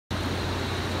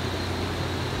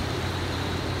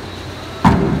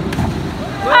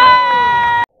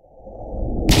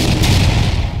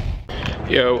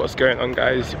Yo, what's going on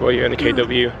guys? Well, you're in the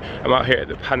KW. I'm out here at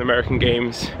the Pan American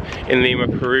Games in Lima,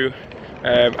 Peru.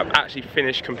 I've actually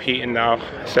finished competing now,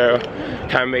 so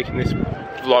kind of making this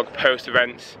vlog post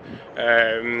events.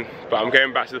 But I'm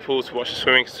going back to the pool to watch the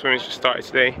swimming, because swimming's just started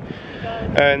today.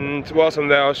 And whilst I'm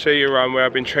there, I'll show you around where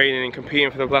I've been training and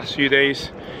competing for the last few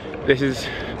days. This is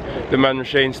the man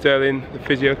Shane Sterling, the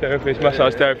physiotherapist,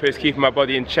 massage therapist, keeping my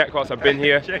body in check whilst I've been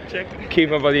here. Check.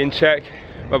 Keeping my body in check.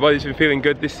 My body's been feeling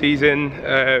good this season.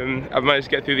 I've managed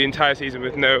to get through the entire season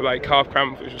with no calf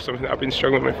cramp, which was something that I've been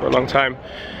struggling with for a long time,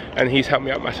 and he's helped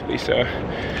me out massively. So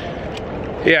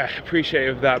yeah,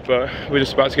 appreciative of that. But we're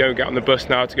just about to go and get on the bus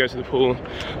now to go to the pool,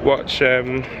 watch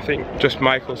I think just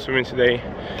Michael swimming today,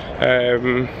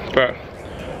 but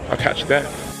I'll catch you there.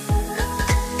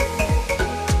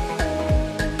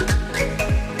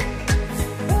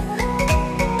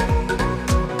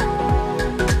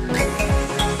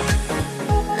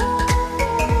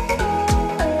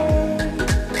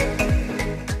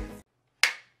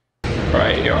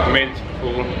 Right, yo, I made it to the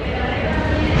pool.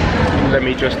 Let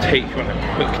me just take you on a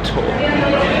quick tour.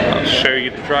 I'll show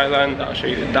you the dry land, I'll show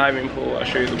you the diving pool, I'll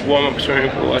show you the warm-up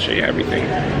swimming pool, I'll show you everything.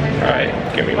 Alright,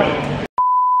 give me one.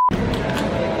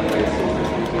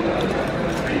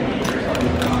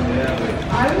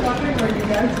 I was wondering where you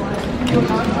guys wanted to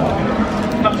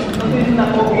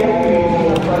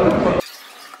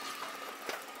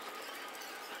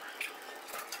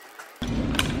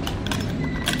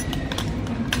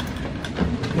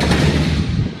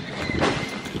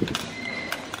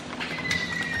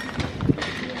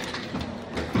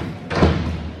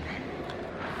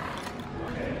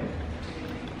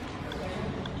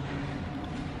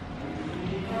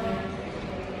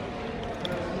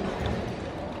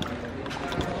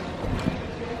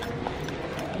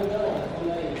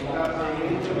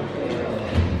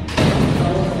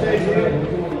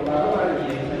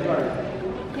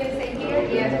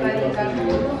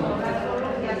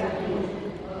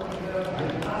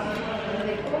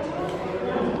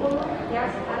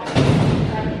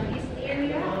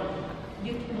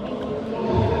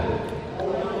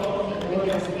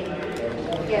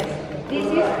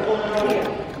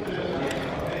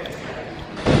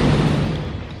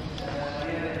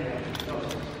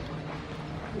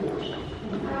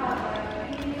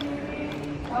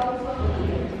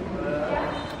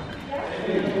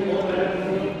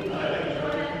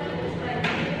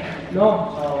No.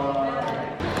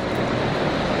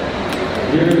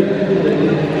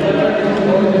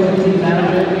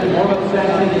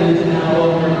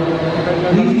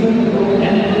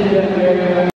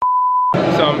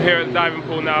 So I'm here at the diving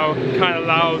pool now, kind of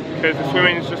loud because the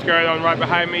swimming is just going on right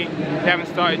behind me. They haven't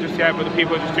started just yet, but the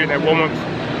people are just doing their warm-ups.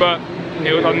 But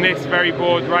it was on this very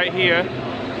board right here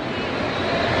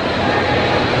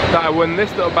that I won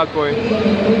this little bad boy.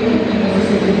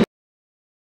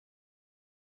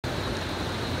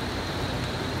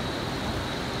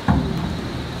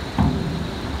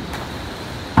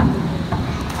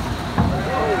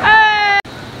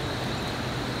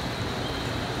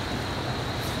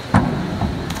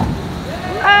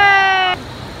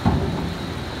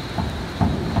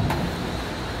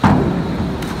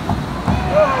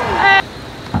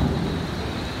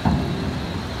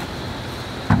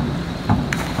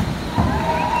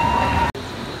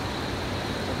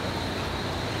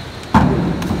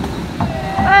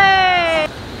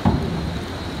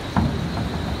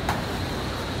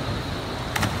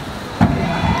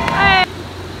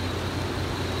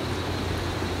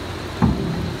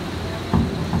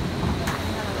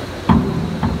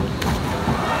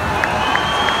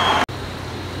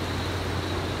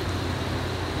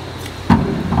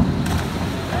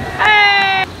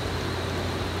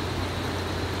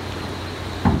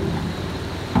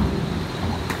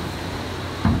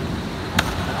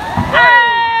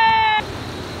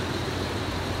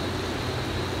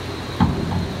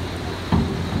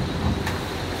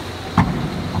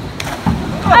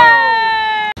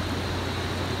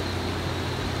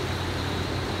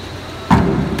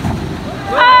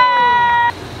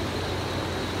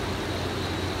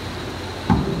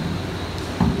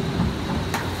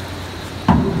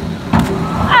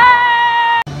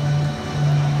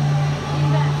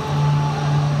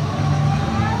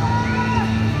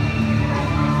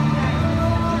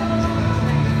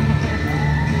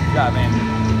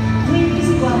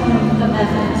 Please welcome the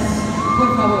medalists. Por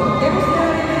favor, demos una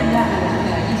bienvenida a las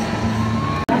medallistas.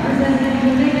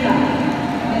 Representing Lima,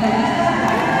 medallista.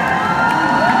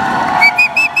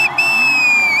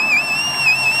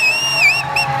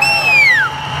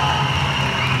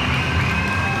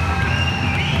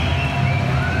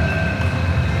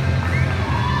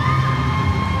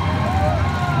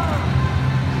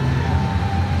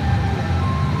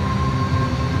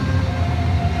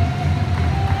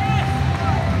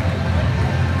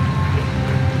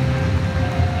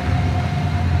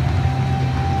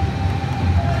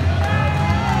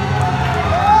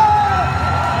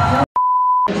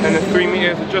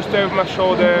 gears are just over my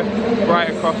shoulder, right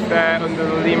across there under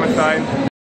the Lima sign.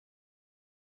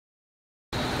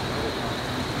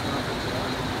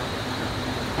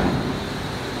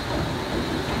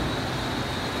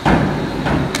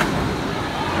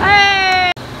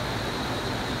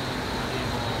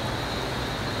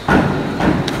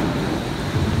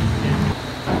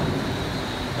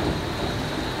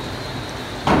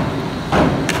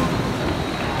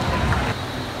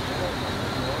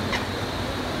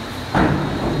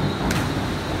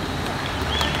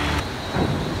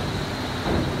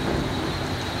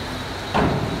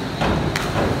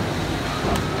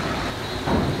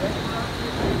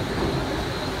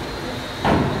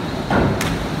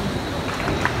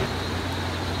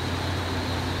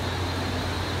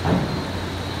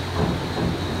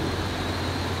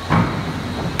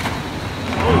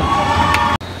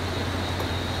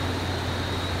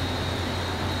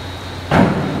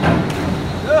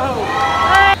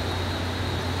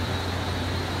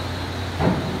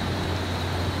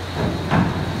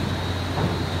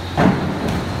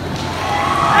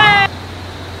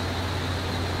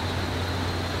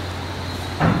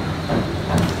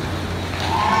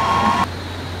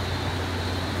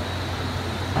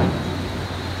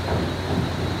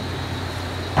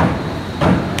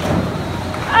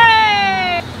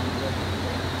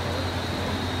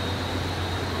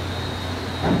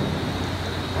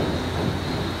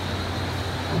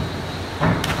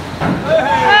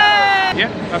 Yeah,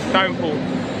 that's the diving pool.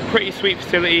 Pretty sweet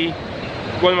facility.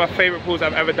 One of my favourite pools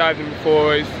I've ever dived in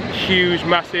before. It's huge,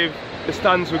 massive. The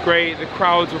stands were great, the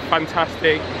crowds were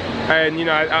fantastic, and you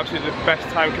know, I had absolutely the best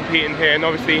time competing here. And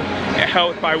obviously it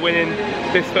helped by winning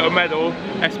this little medal,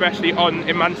 especially on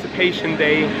Emancipation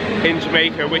Day in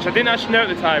Jamaica, which I didn't actually know at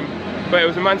the time, but it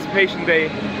was Emancipation Day,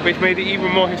 which made it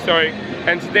even more historic.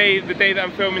 And today, the day that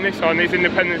I'm filming this on, is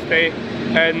Independence Day,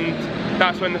 and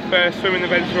that's when the first swimming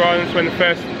events are on. It's when the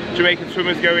first Jamaican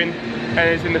swimmers go in, and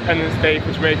it's Independence Day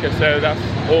for Jamaica, so that's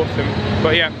awesome.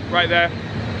 But yeah, right there,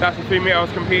 that's the 3 metre I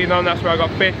was competing on. That's where I got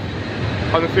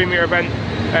 5th on the 3 metre event,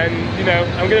 and you know,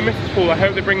 I'm gonna miss this pool. I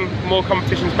hope they bring more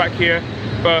competitions back here,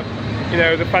 but you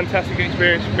know, the fantastic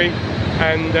experience for me,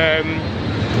 and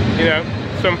you know,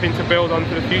 something to build on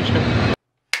for the future.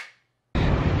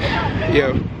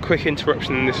 Yo, quick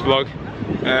interruption in this vlog.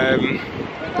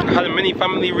 I had a mini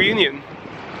family reunion.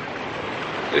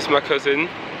 This is my cousin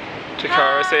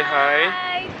Jakara, say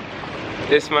hi.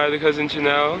 This is my other cousin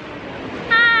Janelle.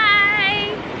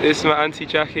 Hi. This is my auntie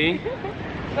Jackie.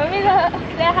 Mommy,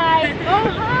 say hi. Oh,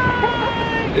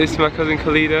 hi. This is my cousin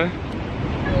Khalida.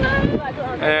 Hello.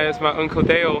 And it's my uncle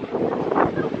Dale.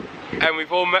 And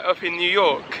we've all met up in New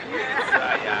York.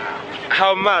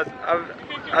 How mad.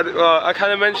 Well, I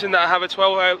kind of mentioned that I have a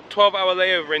 12-hour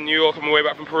layover in New York on my way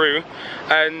back from Peru,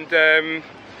 and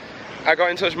I got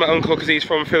in touch with my uncle because he's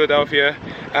from Philadelphia,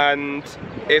 and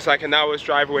it's like an hour's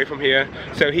drive away from here.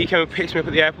 So he came and picked me up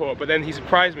at the airport, but then he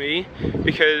surprised me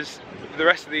because the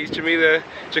rest of these, Jamila,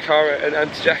 Jakara and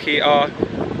Auntie Jackie, are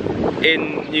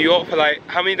in New York for like,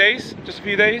 how many days? Just a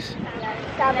few days?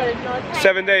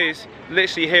 7 days.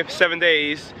 Literally here for 7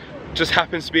 days. Just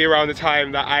happens to be around the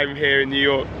time that I'm here in New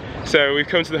York. So we've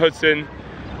come to the Hudson,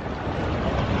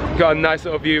 got a nice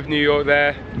little view of New York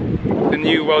there, the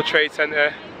new World Trade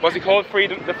Center. What's it called?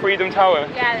 The Freedom Tower?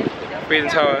 Yeah, the Freedom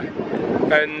Tower.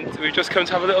 And we've just come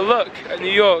to have a little look at New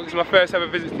York. It's my first ever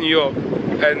visit to New York,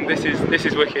 and this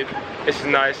is wicked. This is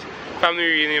nice. Family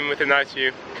reunion with a nice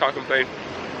view. Can't complain.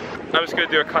 I'm just going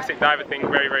to do a classic diver thing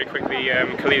very, very quickly.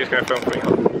 Khalida's going to film for me.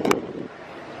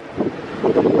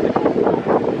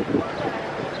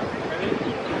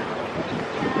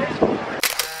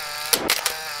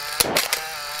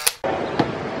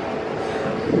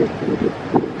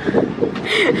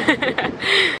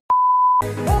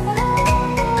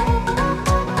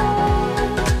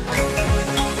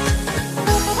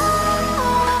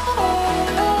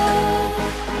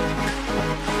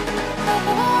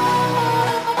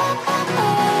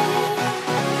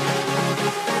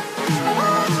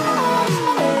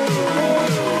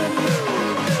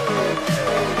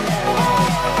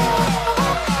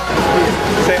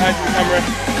 Say hi to the camera.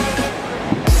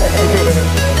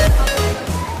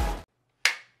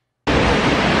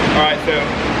 Alright, so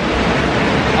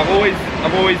I've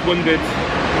always wondered.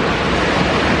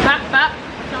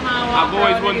 I've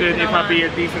always wondered if I'd be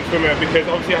a decent swimmer, because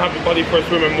obviously I have the body for a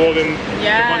swimmer more than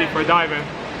the body for a diver.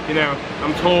 You know,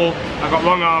 I'm tall, I've got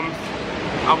long arms.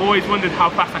 I've always wondered how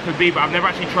fast I could be, but I've never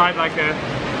actually tried like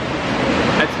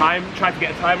tried to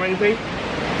get a time or anything.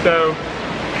 So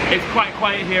it's quite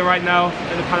quiet here right now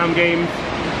at the Pan Am Games.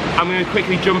 I'm going to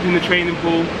quickly jump in the training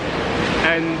pool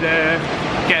and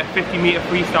get a 50 metre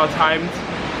freestyle timed.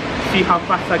 see how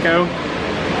fast I go.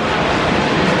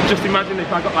 Just imagine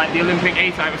if I got like the Olympic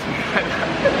A time or something like that.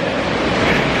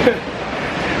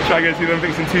 Try to go to the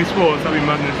Olympics in 2 sports, that'd be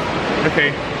madness.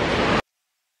 Okay.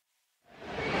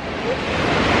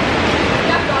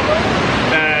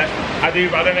 I do,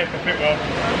 but I don't know if I fit well.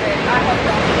 Okay, I hope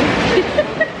so.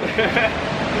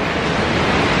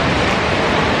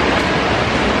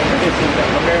 This is the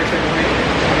American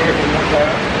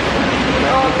knockout.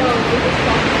 Oh no, this is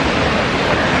fun.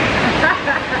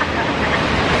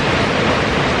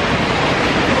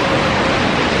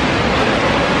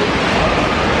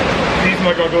 These are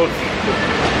my goggles.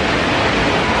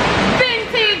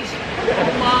 Vintage!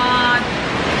 Come on!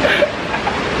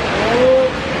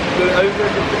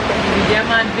 Yeah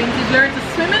man, vintage learn to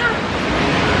swim now?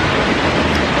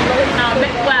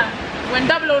 Well, when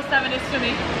 007 is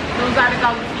swimming, those are the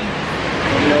goggles he uses.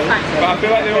 But I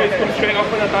feel like they always come straight off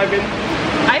when I dive in.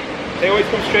 They always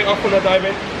come straight off when I dive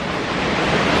in.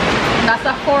 That's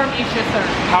a form issue, sir.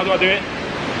 How do I do it?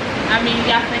 I mean,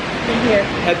 you have to be here.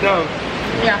 Head down?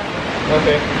 Yeah.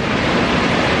 Okay.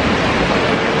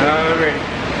 Alright.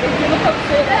 Look up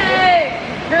straight. Hey!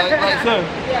 Like so?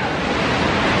 Yeah.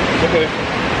 Okay.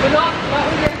 But not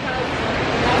with your hands.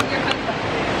 Not with your hands.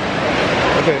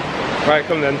 Okay. Right,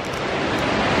 come then.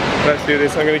 Let's do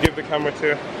this. I'm going to give the camera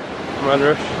to Man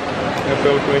Rush. He'll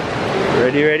film for me.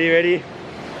 Ready, ready, ready?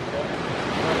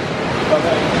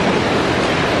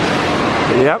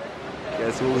 Yep.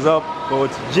 Guess who's up?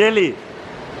 Coach Jelly.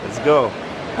 Let's go.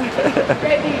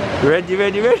 Ready. Ready,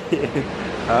 ready, ready.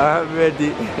 I'm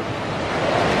ready.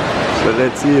 So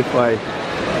let's see if I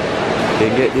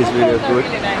can get this video good.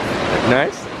 Really nice.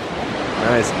 Nice?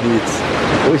 Nice beats.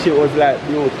 Wish it was like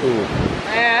you too.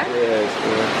 Yeah. Yes,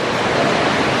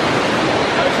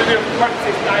 Should we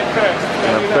practice dive first?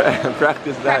 yeah.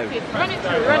 Practice dive. Practice. Run it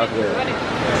through, run it through, run it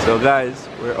through. So guys,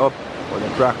 we're up for the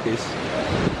practice.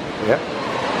 Yeah.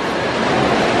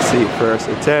 See, first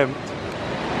attempt.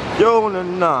 Yona,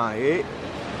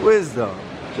 Wisdom,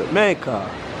 Jamaica.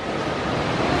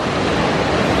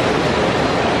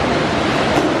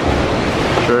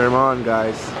 Turn him on,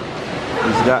 guys.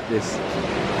 He's got this.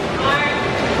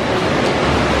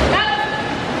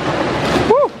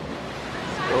 Woo!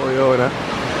 Let's go, Yona.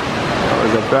 That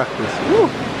was a practice. Woo!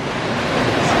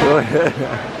 Let's go ahead.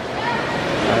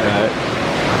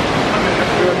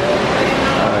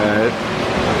 Alright.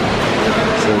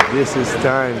 So this is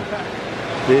time.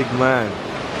 Big man.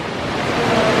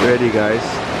 Ready, guys.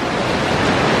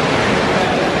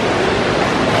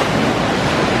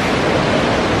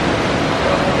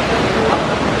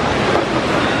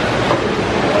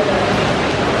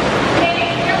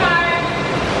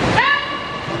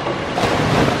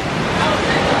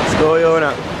 Let's go,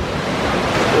 Yona.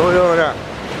 Go, Yona.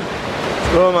 Let's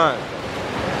go, man.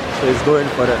 So he's going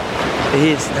for the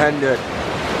A standard.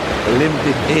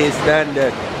 Olympic A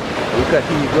standard. Look at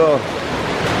him go.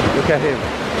 Look at him.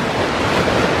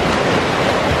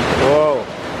 Whoa.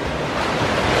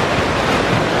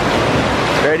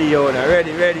 Ready, Yona.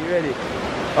 Ready, ready, ready.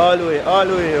 All the way,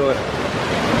 Yona.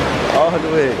 All the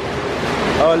way.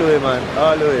 All the way, man.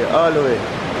 All the way, all the way.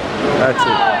 That's it.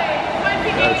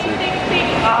 That's it. That's it.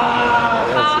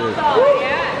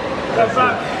 That's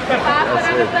it. That's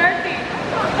it.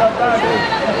 That's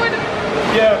it.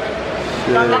 Yeah.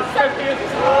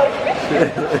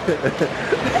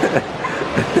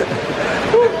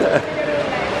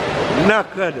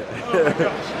 Knackered.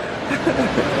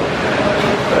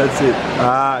 That's it.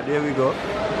 Ah, there we go.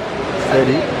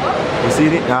 Steady. You see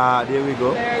it? Ah, there we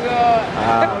go. There you go.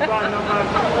 Ah,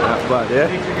 not bad, yeah?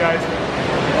 Thank you guys.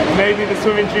 Maybe the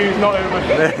swimming tube is not over.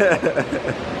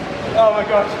 Oh my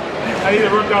gosh. I need to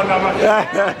run down that much.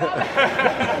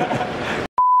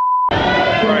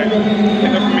 Right,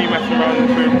 enough of me messing around in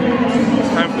the pool. It's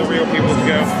time for the real people to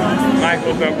go.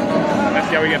 Michael's up. Let's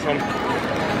see how he gets on.